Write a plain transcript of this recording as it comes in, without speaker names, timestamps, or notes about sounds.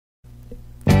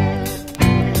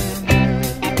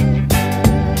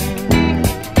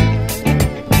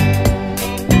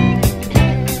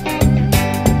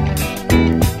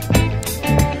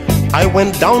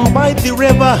went down by the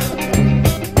river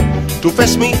to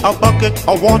fetch me a bucket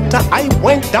of water. I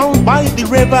went down by the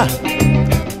river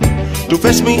to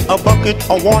fetch me a bucket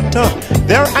of water.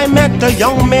 There I met a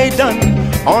young maiden.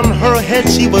 On her head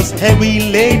she was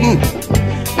heavy laden.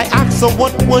 I asked her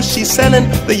what was she selling.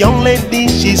 The young lady,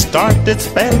 she started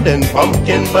spelling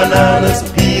pumpkin, bananas,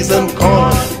 peas and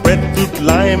corn, breadfruit,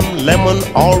 lime, lemon,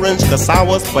 orange,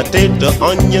 cassavas, potato,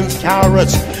 onions,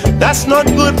 carrots. That's not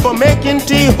good for making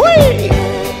tea. Whee!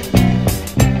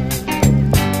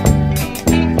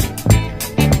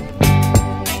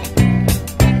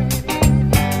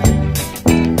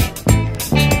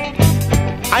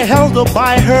 I held her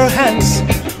by her hands,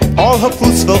 all her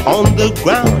fruits fell on the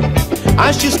ground.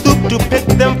 As she stooped to pick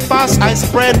them fast, I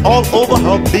spread all over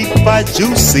her big fat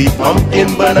juicy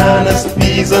pumpkin, bananas,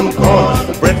 peas and corn,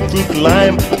 breadfruit,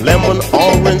 lime, lemon,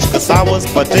 orange, cassavas,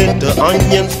 potato,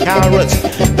 onions, carrots.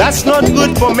 That's not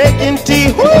good for making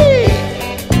tea. Whee!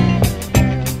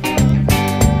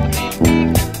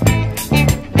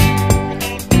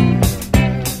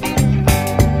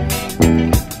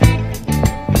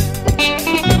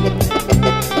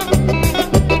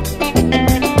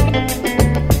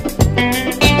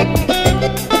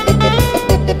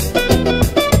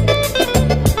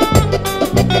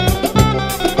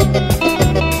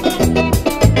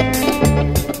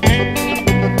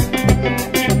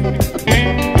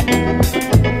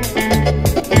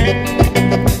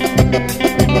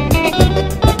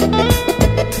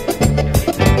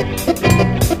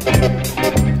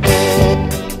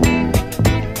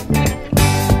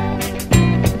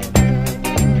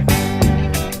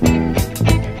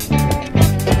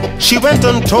 She went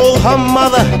and told her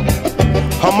mother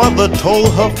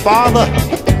told her father.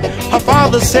 Her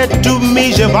father said to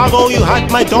me, Zhivago, you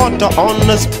had my daughter on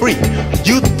a spree.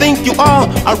 You think you are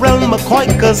a real McCoy,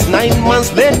 'cause 9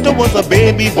 months later was a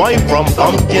baby boy from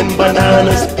pumpkin,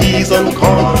 bananas, peas and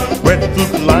corn,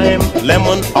 breadfruit, lime,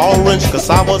 lemon, orange,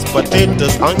 cassavas,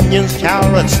 potatoes, onions,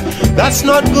 carrots. That's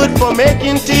not good for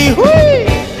making tea. Whee!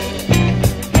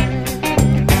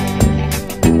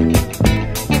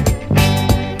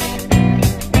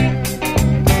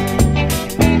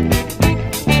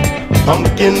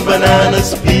 Pumpkin,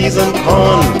 bananas, peas and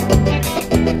corn,